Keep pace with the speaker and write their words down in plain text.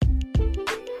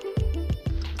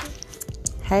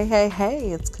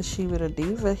Hey, it's Kashiva the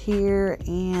Diva here,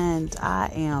 and I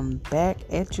am back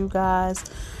at you guys.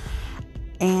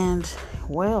 And,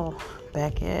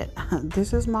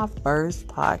 this is my first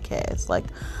podcast.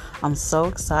 I'm so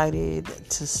excited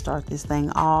to start this thing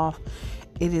off.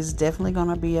 It is definitely going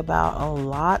to be about a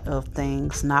lot of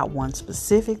things, not one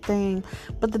specific thing,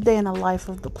 but the day in the life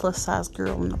of the plus size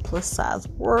girl in the plus size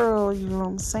world, you know what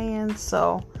I'm saying?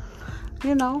 So,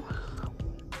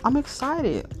 I'm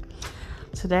excited.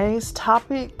 Today's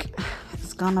topic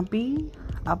is gonna be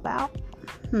about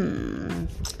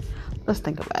let's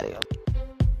think about it.